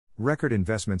Record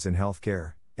investments in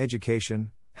healthcare, education,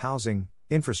 housing,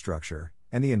 infrastructure,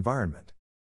 and the environment.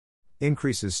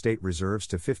 Increases state reserves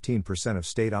to 15% of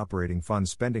state operating fund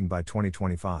spending by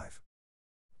 2025.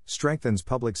 Strengthens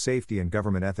public safety and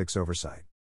government ethics oversight.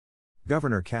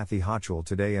 Governor Kathy Hochul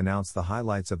today announced the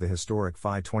highlights of the historic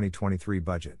FY 2023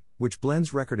 budget, which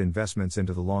blends record investments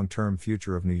into the long-term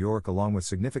future of New York along with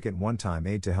significant one-time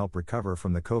aid to help recover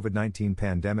from the COVID-19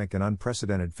 pandemic and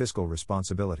unprecedented fiscal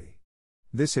responsibility.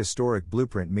 This historic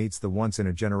blueprint meets the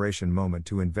once-in-a-generation moment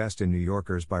to invest in New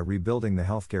Yorkers by rebuilding the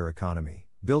healthcare economy,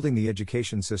 building the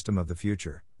education system of the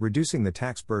future, reducing the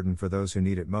tax burden for those who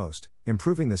need it most,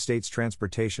 improving the state's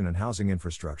transportation and housing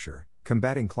infrastructure,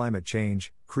 combating climate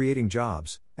change, creating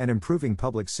jobs, and improving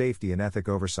public safety and ethic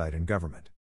oversight in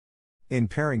government. In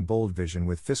pairing bold vision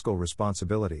with fiscal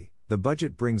responsibility, the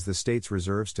budget brings the state's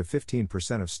reserves to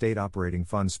 15% of state operating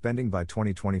fund spending by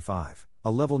 2025,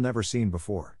 a level never seen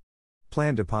before.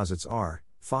 Planned deposits are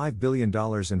 $5 billion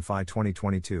in FY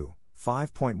 2022,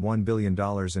 $5.1 billion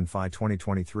in FY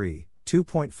 2023,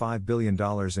 $2.5 billion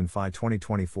in FY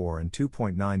 2024 and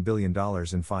 $2.9 billion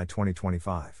in FY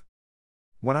 2025.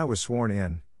 When I was sworn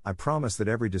in, I promised that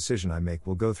every decision I make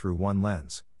will go through one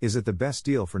lens: is it the best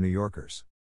deal for New Yorkers?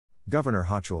 Governor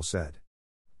Hochul said.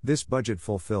 This budget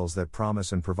fulfills that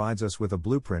promise and provides us with a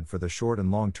blueprint for the short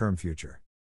and long-term future.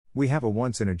 We have a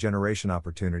once-in-a-generation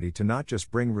opportunity to not just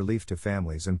bring relief to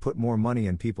families and put more money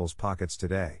in people's pockets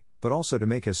today, but also to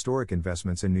make historic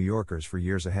investments in New Yorkers for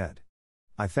years ahead.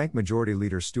 I thank Majority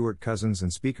Leader Stuart Cousins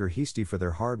and Speaker Heastie for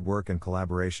their hard work and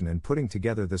collaboration in putting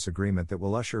together this agreement that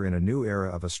will usher in a new era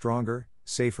of a stronger,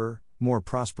 safer, more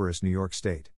prosperous New York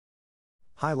State.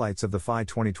 Highlights of the FY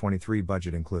 2023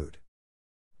 budget include: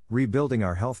 rebuilding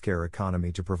our healthcare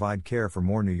economy to provide care for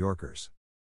more New Yorkers.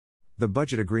 The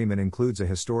budget agreement includes a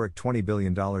historic $20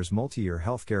 billion multi-year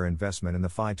healthcare investment in the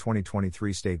FY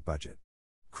 2023 state budget.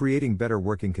 Creating better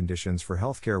working conditions for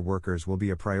healthcare workers will be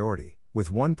a priority,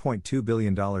 with $1.2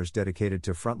 billion dedicated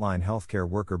to frontline healthcare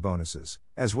worker bonuses,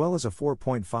 as well as a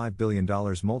 $4.5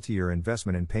 billion multi-year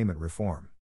investment in payment reform.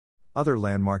 Other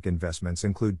landmark investments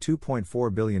include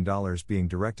 $2.4 billion being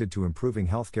directed to improving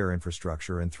healthcare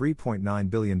infrastructure and $3.9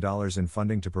 billion in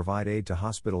funding to provide aid to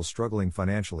hospitals struggling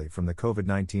financially from the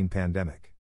COVID-19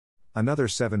 pandemic. Another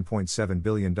 $7.7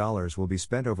 billion will be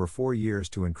spent over 4 years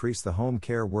to increase the home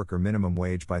care worker minimum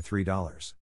wage by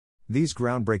 $3. These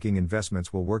groundbreaking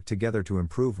investments will work together to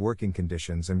improve working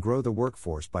conditions and grow the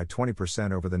workforce by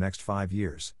 20% over the next 5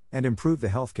 years, and improve the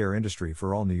healthcare industry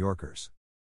for all New Yorkers.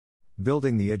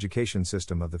 Building the education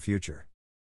system of the future.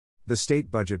 The state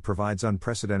budget provides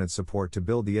unprecedented support to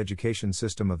build the education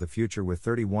system of the future with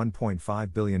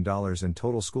 $31.5 billion in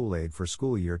total school aid for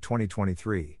school year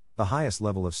 2023, the highest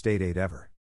level of state aid ever.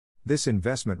 This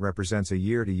investment represents a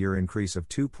year-to-year increase of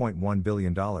 $2.1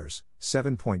 billion,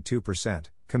 7.2%,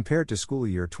 compared to school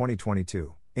year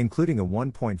 2022, including a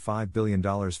 $1.5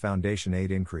 billion foundation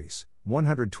aid increase,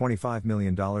 $125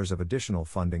 million of additional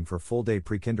funding for full-day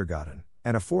pre-kindergarten,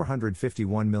 and a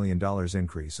 $451 million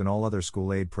increase in all other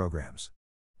school aid programs.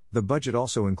 The budget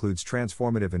also includes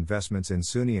transformative investments in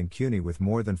SUNY and CUNY with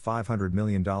more than $500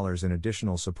 million in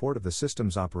additional support of the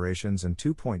system's operations and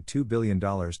 $2.2 billion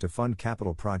to fund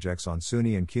capital projects on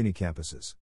SUNY and CUNY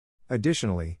campuses.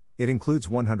 Additionally, it includes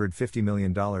 $150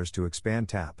 million to expand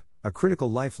TAP, a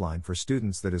critical lifeline for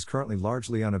students that is currently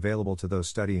largely unavailable to those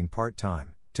studying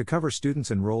part-time, to cover students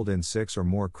enrolled in 6 or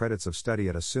more credits of study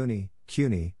at a SUNY,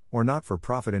 CUNY, or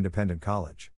not-for-profit independent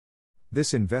college.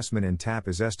 This investment in TAP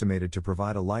is estimated to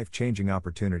provide a life-changing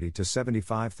opportunity to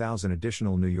 75,000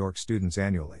 additional New York students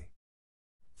annually.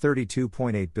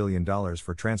 $32.8 billion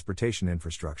for transportation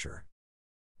infrastructure.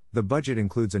 The budget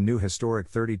includes a new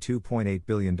historic $32.8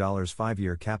 billion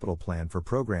 5-year capital plan for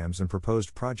programs and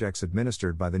proposed projects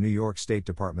administered by the New York State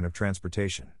Department of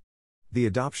Transportation. The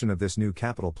adoption of this new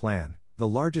capital plan, the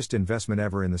largest investment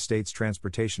ever in the state's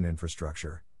transportation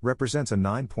infrastructure, represents a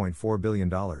 $9.4 billion,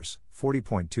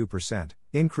 40.2%,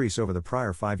 increase over the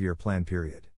prior 5-year plan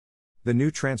period. The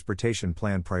new transportation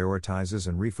plan prioritizes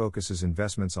and refocuses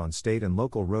investments on state and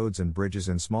local roads and bridges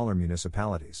in smaller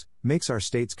municipalities, makes our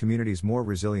state's communities more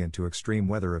resilient to extreme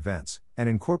weather events, and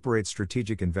incorporates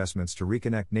strategic investments to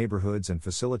reconnect neighborhoods and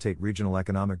facilitate regional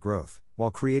economic growth,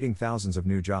 while creating thousands of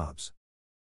new jobs.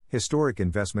 Historic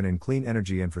investment in clean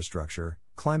energy infrastructure,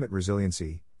 climate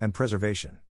resiliency, and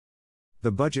preservation.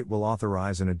 The budget will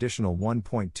authorize an additional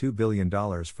 $1.2 billion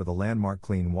for the landmark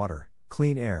Clean Water,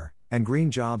 Clean Air, and Green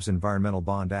Jobs Environmental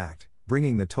Bond Act,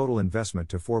 bringing the total investment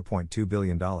to $4.2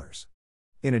 billion.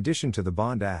 In addition to the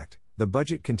Bond Act, the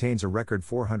budget contains a record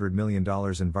 $400 million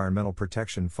Environmental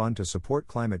Protection Fund to support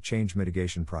climate change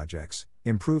mitigation projects,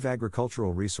 improve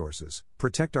agricultural resources,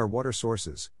 protect our water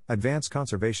sources, advance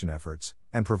conservation efforts,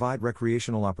 and provide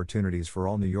recreational opportunities for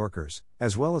all New Yorkers,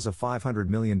 as well as a $500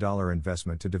 million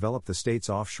investment to develop the state's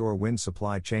offshore wind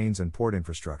supply chains and port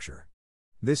infrastructure.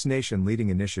 This nation-leading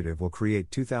initiative will create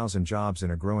 2,000 jobs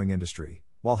in a growing industry,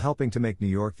 while helping to make New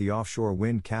York the offshore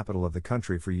wind capital of the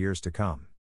country for years to come.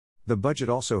 The budget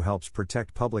also helps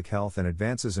protect public health and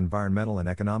advances environmental and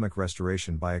economic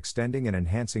restoration by extending and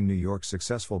enhancing New York's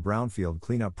successful brownfield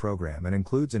cleanup program and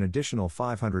includes an additional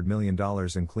 $500 million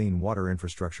in clean water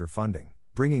infrastructure funding,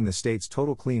 bringing the state's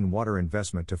total clean water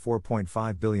investment to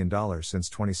 $4.5 billion since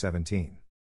 2017.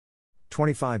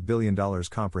 $25 billion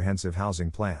comprehensive housing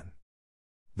plan.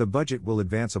 The budget will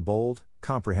advance a bold,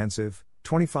 comprehensive,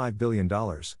 $25 billion,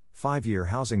 5-year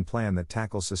housing plan that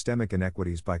tackles systemic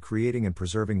inequities by creating and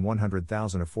preserving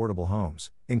 100,000 affordable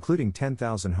homes, including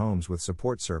 10,000 homes with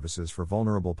support services for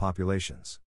vulnerable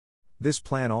populations. This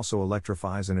plan also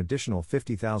electrifies an additional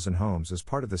 50,000 homes as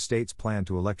part of the state's plan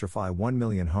to electrify 1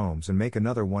 million homes and make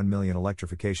another 1 million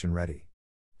electrification ready.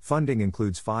 Funding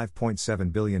includes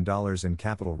 $5.7 billion in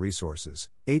capital resources,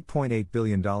 $8.8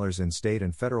 billion in state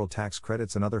and federal tax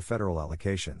credits and other federal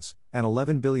allocations, and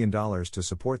 $11 billion to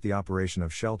support the operation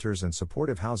of shelters and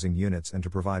supportive housing units and to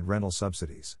provide rental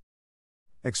subsidies.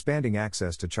 Expanding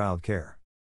access to child care.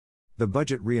 The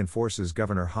budget reinforces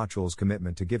Governor Hochul's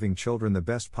commitment to giving children the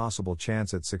best possible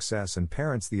chance at success and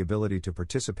parents the ability to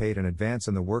participate and advance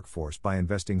in the workforce by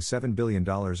investing $7 billion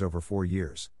over 4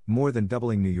 years, more than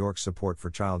doubling New York's support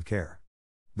for child care.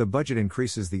 The budget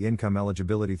increases the income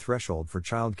eligibility threshold for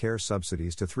child care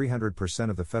subsidies to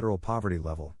 300% of the federal poverty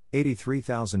level,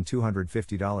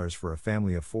 $83,250 for a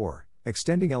family of 4,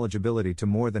 extending eligibility to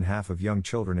more than half of young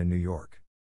children in New York.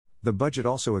 The budget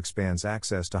also expands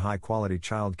access to high-quality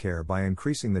child care by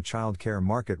increasing the child care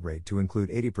market rate to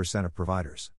include 80% of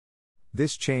providers.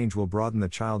 This change will broaden the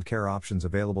child care options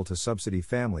available to subsidy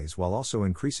families while also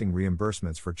increasing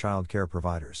reimbursements for child care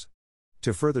providers.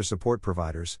 To further support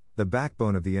providers, the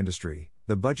backbone of the industry,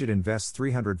 the budget invests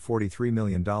 $343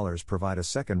 million to provide a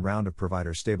second round of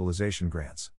provider stabilization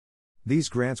grants. These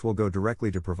grants will go directly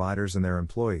to providers and their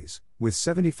employees, with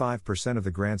 75% of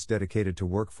the grants dedicated to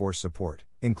workforce support,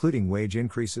 including wage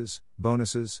increases,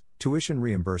 bonuses, tuition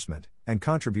reimbursement, and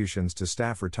contributions to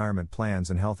staff retirement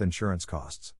plans and health insurance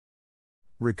costs.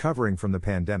 Recovering from the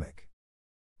pandemic.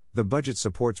 The budget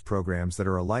supports programs that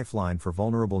are a lifeline for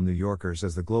vulnerable New Yorkers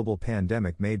as the global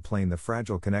pandemic made plain the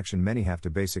fragile connection many have to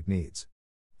basic needs.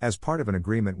 As part of an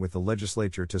agreement with the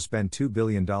legislature to spend $2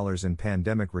 billion in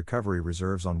pandemic recovery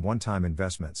reserves on one-time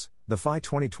investments, the FY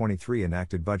 2023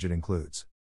 enacted budget includes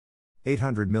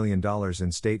 $800 million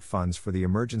in state funds for the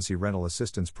Emergency Rental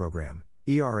Assistance Program,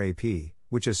 ERAP,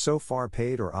 which has so far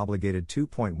paid or obligated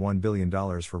 $2.1 billion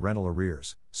for rental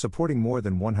arrears, supporting more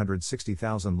than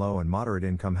 160,000 low and moderate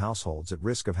income households at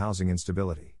risk of housing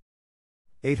instability.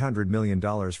 $800 million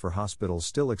for hospitals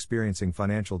still experiencing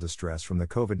financial distress from the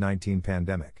COVID-19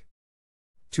 pandemic.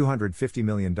 $250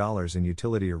 million in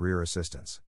utility arrear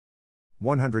assistance.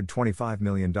 $125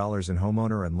 million in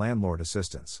homeowner and landlord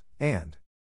assistance, and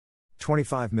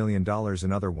 $25 million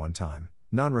in other one-time,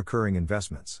 non-recurring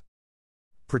investments.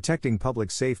 Protecting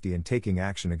public safety and taking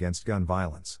action against gun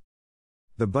violence.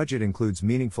 The budget includes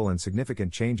meaningful and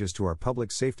significant changes to our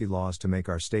public safety laws to make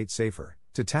our state safer,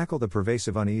 to tackle the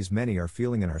pervasive unease many are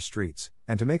feeling in our streets,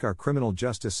 and to make our criminal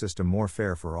justice system more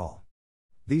fair for all.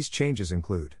 These changes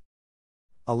include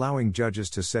allowing judges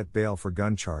to set bail for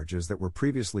gun charges that were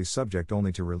previously subject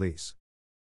only to release,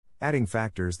 adding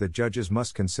factors that judges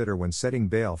must consider when setting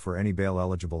bail for any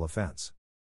bail-eligible offense,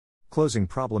 closing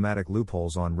problematic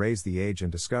loopholes on raise the age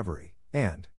and discovery,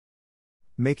 and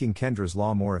making Kendra's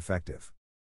law more effective.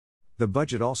 The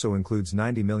budget also includes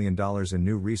 $90 million in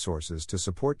new resources to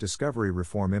support discovery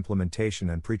reform implementation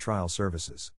and pretrial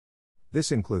services.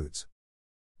 This includes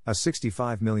a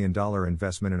 $65 million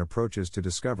investment in approaches to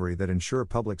discovery that ensure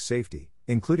public safety,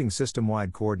 including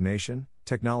system-wide coordination,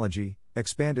 technology,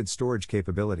 expanded storage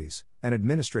capabilities, and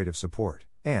administrative support,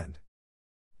 and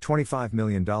 $25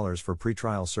 million for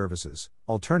pretrial services,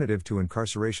 alternative to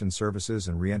incarceration services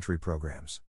and reentry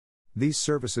programs. These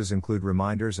services include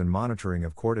reminders and monitoring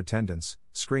of court attendance,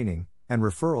 screening, and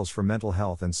referrals for mental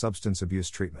health and substance abuse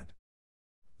treatment.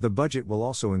 The budget will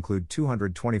also include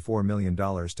 $224 million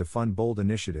to fund bold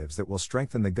initiatives that will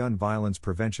strengthen the gun violence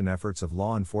prevention efforts of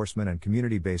law enforcement and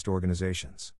community-based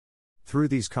organizations. Through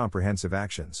these comprehensive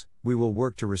actions, we will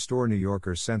work to restore New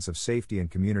Yorkers' sense of safety and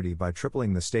community by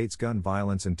tripling the state's gun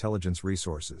violence intelligence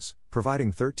resources,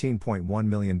 providing $13.1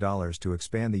 million to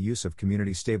expand the use of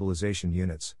community stabilization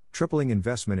units, tripling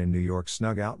investment in New York's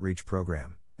SNUG outreach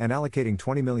program, and allocating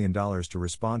 $20 million to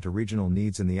respond to regional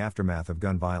needs in the aftermath of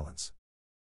gun violence.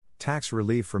 Tax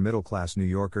relief for middle-class New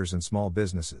Yorkers and small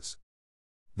businesses.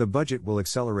 The budget will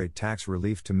accelerate tax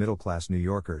relief to middle-class New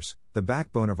Yorkers, the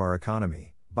backbone of our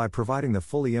economy, by providing the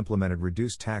fully implemented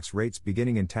reduced tax rates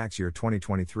beginning in tax year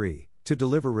 2023, to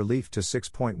deliver relief to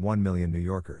 6.1 million New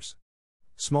Yorkers.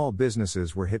 Small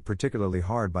businesses were hit particularly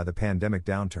hard by the pandemic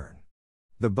downturn.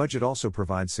 The budget also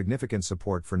provides significant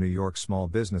support for New York's small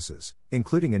businesses,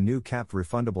 including a new capped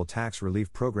refundable tax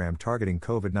relief program targeting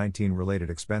COVID-19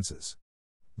 related expenses.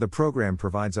 The program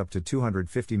provides up to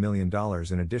 $250 million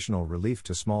in additional relief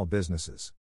to small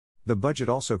businesses. The budget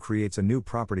also creates a new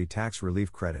property tax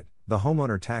relief credit, the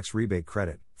homeowner tax rebate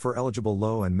credit, for eligible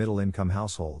low and middle income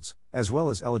households, as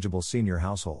well as eligible senior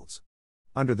households.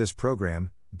 Under this program,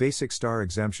 Basic Star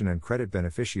exemption and credit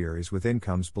beneficiaries with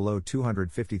incomes below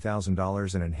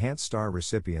 $250,000 and Enhanced Star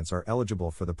recipients are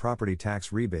eligible for the property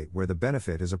tax rebate where the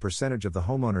benefit is a percentage of the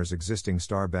homeowner's existing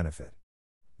Star benefit.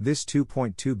 This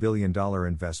 $2.2 billion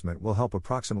investment will help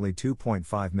approximately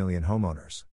 2.5 million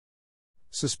homeowners.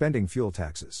 Suspending fuel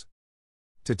taxes.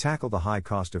 To tackle the high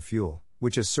cost of fuel,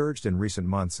 which has surged in recent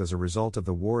months as a result of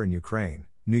the war in Ukraine,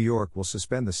 New York will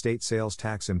suspend the state sales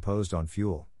tax imposed on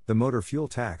fuel, the motor fuel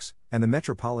tax, and the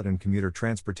Metropolitan Commuter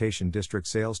Transportation District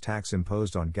sales tax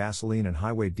imposed on gasoline and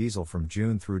highway diesel from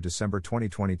June through December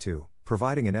 2022,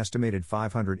 providing an estimated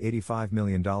 $585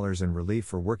 million in relief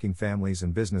for working families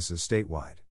and businesses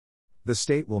statewide. The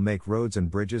state will make roads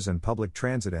and bridges and public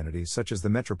transit entities such as the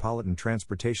Metropolitan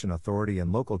Transportation Authority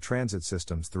and local transit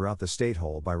systems throughout the state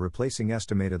whole by replacing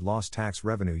estimated lost tax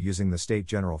revenue using the state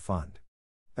general fund.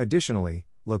 Additionally,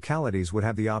 localities would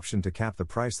have the option to cap the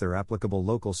price their applicable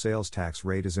local sales tax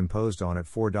rate is imposed on at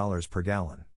 $4 per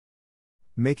gallon.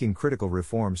 Making critical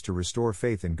reforms to restore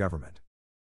faith in government.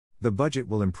 The budget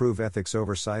will improve ethics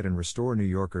oversight and restore New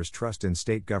Yorkers' trust in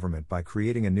state government by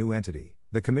creating a new entity,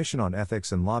 the Commission on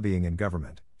Ethics and Lobbying in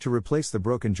Government, to replace the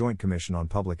broken Joint Commission on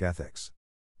Public Ethics.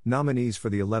 Nominees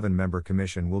for the 11-member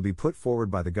commission will be put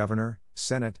forward by the Governor,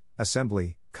 Senate,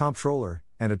 Assembly, Comptroller,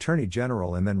 and Attorney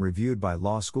General and then reviewed by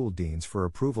law school deans for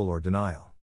approval or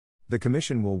denial. The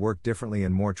commission will work differently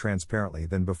and more transparently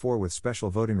than before with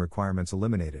special voting requirements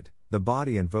eliminated, the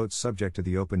body and votes subject to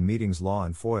the Open Meetings Law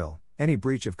and FOIL, any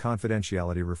breach of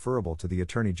confidentiality referable to the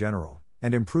Attorney General,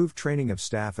 and improved training of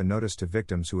staff and notice to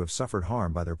victims who have suffered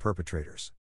harm by their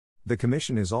perpetrators. The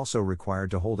Commission is also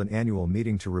required to hold an annual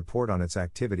meeting to report on its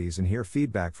activities and hear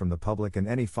feedback from the public, and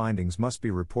any findings must be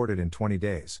reported in 20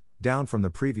 days, down from the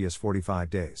previous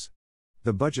 45 days.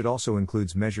 The budget also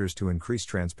includes measures to increase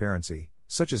transparency,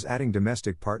 such as adding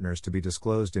domestic partners to be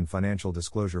disclosed in financial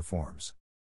disclosure forms.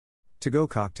 To-go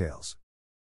cocktails.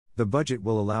 The budget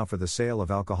will allow for the sale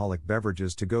of alcoholic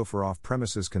beverages to go for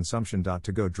off-premises consumption.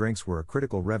 To-go drinks were a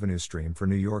critical revenue stream for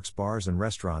New York's bars and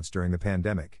restaurants during the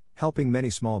pandemic, helping many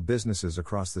small businesses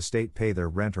across the state pay their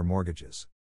rent or mortgages.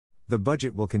 The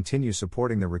budget will continue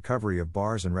supporting the recovery of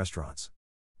bars and restaurants.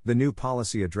 The new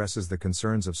policy addresses the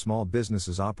concerns of small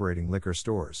businesses operating liquor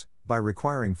stores, by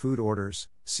requiring food orders,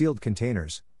 sealed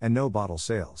containers, and no bottle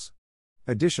sales.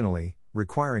 Additionally,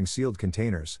 requiring sealed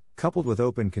containers, coupled with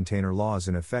open container laws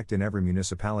in effect in every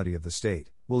municipality of the state,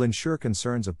 will ensure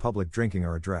concerns of public drinking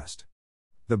are addressed.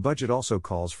 The budget also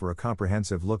calls for a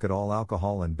comprehensive look at all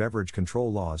alcohol and beverage control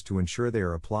laws to ensure they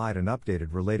are applied and updated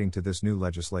relating to this new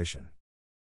legislation.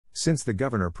 Since the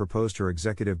governor proposed her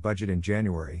executive budget in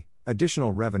January,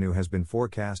 additional revenue has been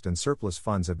forecast and surplus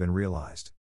funds have been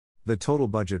realized. The total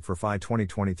budget for FY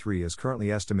 2023 is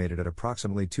currently estimated at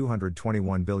approximately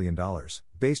 $221 billion,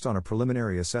 based on a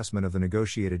preliminary assessment of the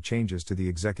negotiated changes to the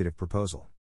executive proposal.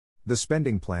 The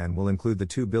spending plan will include the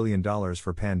 $2 billion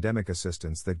for pandemic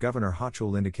assistance that Governor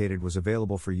Hochul indicated was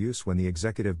available for use when the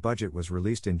executive budget was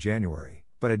released in January,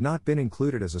 but had not been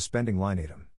included as a spending line item.